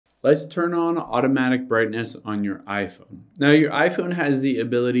Let's turn on automatic brightness on your iPhone. Now, your iPhone has the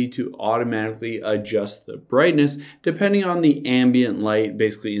ability to automatically adjust the brightness depending on the ambient light,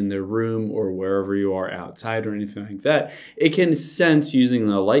 basically in the room or wherever you are outside or anything like that. It can sense using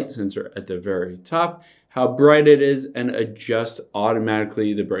the light sensor at the very top how bright it is and adjust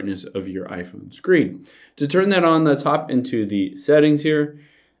automatically the brightness of your iPhone screen. To turn that on, let's hop into the settings here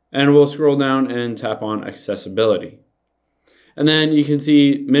and we'll scroll down and tap on accessibility. And then you can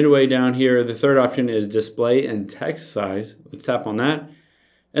see midway down here, the third option is display and text size. Let's tap on that.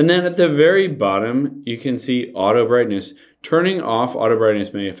 And then at the very bottom, you can see auto brightness. Turning off auto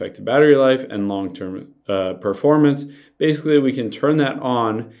brightness may affect the battery life and long-term performance. Basically, we can turn that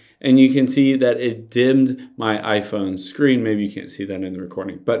on and you can see that it dimmed my iPhone screen. Maybe you can't see that in the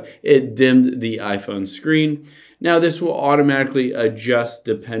recording, but it dimmed the iPhone screen. Now this will automatically adjust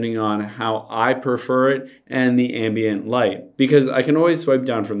depending on how I prefer it and the ambient light, because I can always swipe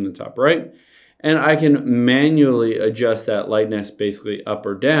down from the top right and I can manually adjust that lightness basically up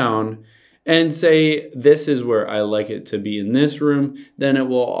or down and say this is where I like it to be in this room, then it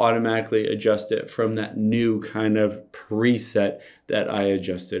will automatically adjust it from that new kind of preset that I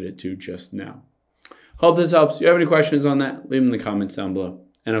adjusted it to just now. Hope this helps. If you have any questions on that, leave them in the comments down below,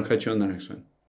 and I'll catch you on the next one.